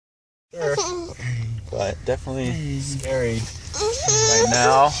Sure. But definitely scary right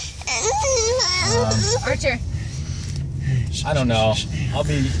now. Archer. I don't know.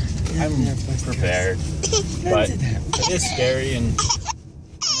 I'm prepared. But it is scary and I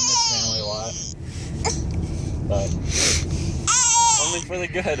miss family a lot. But only for the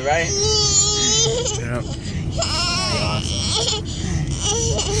good, right? Yep. Awesome.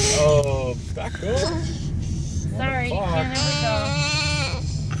 Oh, back up. Sorry, you can't ever go.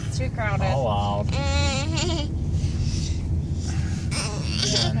 It's too crowded. Oh, wow.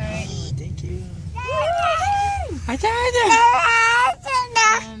 Alright. Thank you. I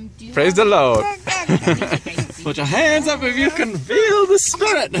Praise the Lord. Put your hands up if you can feel the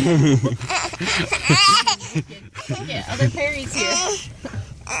spirit. Yeah, other Perry's here.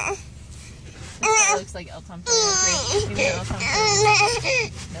 That looks like El Tom Perry. Even though El Tom Perry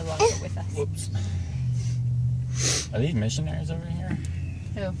is no longer with us. Whoops. Are these missionaries over here?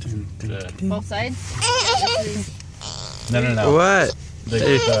 Who? Both sides? No. What?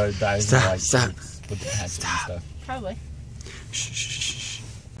 The guys Stop, like stop. with the hats and stuff. Probably. Shh.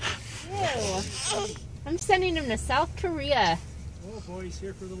 Ew. I'm sending him to South Korea. Oh boy, he's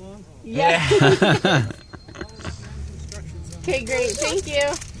here for the long haul. Yeah. Okay, great. Thank you.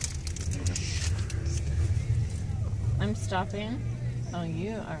 I'm stopping. Oh,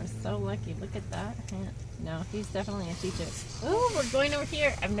 you are so lucky. Look at that. No, he's definitely a teacher. Oh, we're going over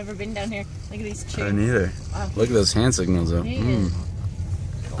here. I've never been down here. Look at these I chairs. didn't either. Wow. Look at those hand signals though.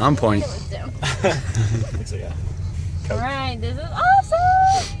 On point. Looks like a coat. Alright, this is awesome!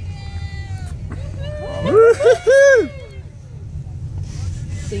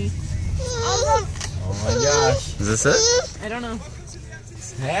 See? Oh my gosh. Is this it? I don't know.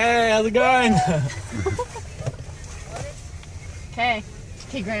 Hey, how's it going? Okay.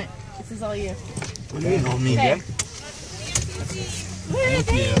 Okay, Grant. This is all you. Me, Okay.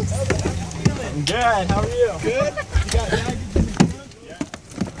 Thank you. I'm good. How are you? Good. You got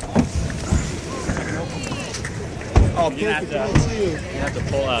Oh, you have to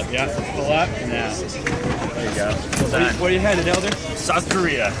pull up. You have to pull up. Now. There you go. Where are you headed, Elder? South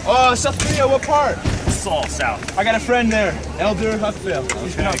Korea. Oh, South Korea, what part? Seoul, South. I got a friend there, Elder Huckville.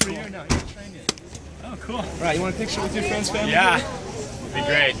 He's been out for a cool. year now. He's trained it. Oh, cool. Right, you want a picture with your friend's family? Yeah. It'd be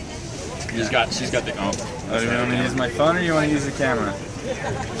great. She's got the Oh, do you want to use my phone or you want to use the camera?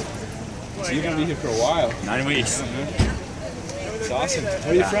 So you're going to be here for a while. 9 weeks. It's awesome. Where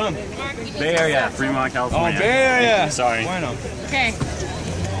are you from? Bay Area, Fremont, Oh, California. Bay Area. Sorry. Bueno. Okay.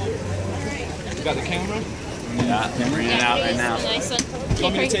 You got the camera? Yeah, I'm reading it out right now. Nice one. You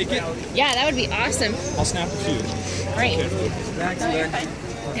want me to take it? Yeah, that would be awesome. I'll snap a few. Great. Thanks,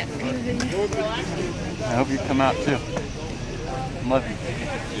 Yeah. I hope you come out too. Love you.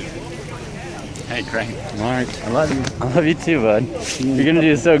 Hey, Craig. Mark, I love you. I love you too, bud. You're gonna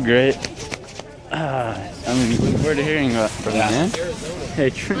do so great. I'm looking forward to hearing from you, man. Hey,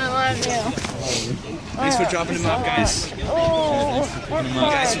 Trent. I love you. Thanks for dropping him off, guys. Oh, You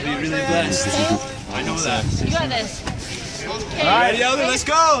guys will be really blessed. I know that. you got this. Okay. All right, Elder, let's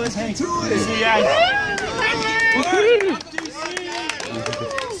go. Let's get to it. See you guys.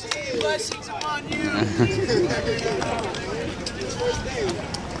 Blessings upon you.